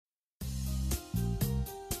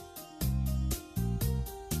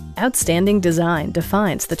Outstanding design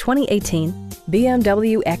defines the 2018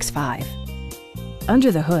 BMW X5.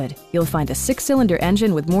 Under the hood, you'll find a 6-cylinder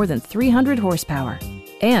engine with more than 300 horsepower.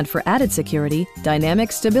 And for added security,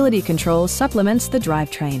 dynamic stability control supplements the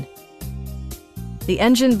drivetrain. The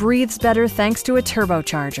engine breathes better thanks to a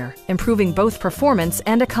turbocharger, improving both performance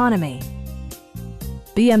and economy.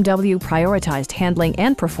 BMW prioritized handling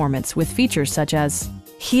and performance with features such as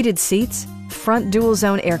heated seats, front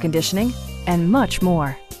dual-zone air conditioning, and much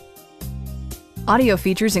more. Audio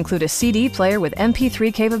features include a CD player with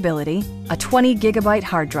MP3 capability, a 20 gigabyte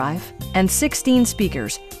hard drive, and 16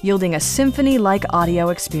 speakers, yielding a symphony-like audio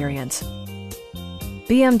experience.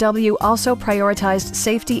 BMW also prioritized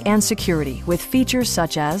safety and security with features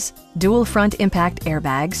such as dual front impact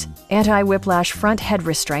airbags, anti-whiplash front head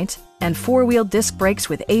restraints, and 4-wheel disc brakes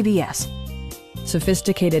with ABS.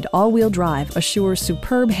 Sophisticated all-wheel drive assures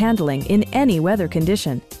superb handling in any weather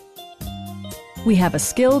condition. We have a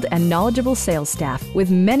skilled and knowledgeable sales staff with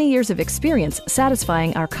many years of experience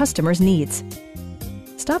satisfying our customers' needs.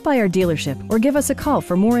 Stop by our dealership or give us a call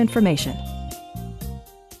for more information.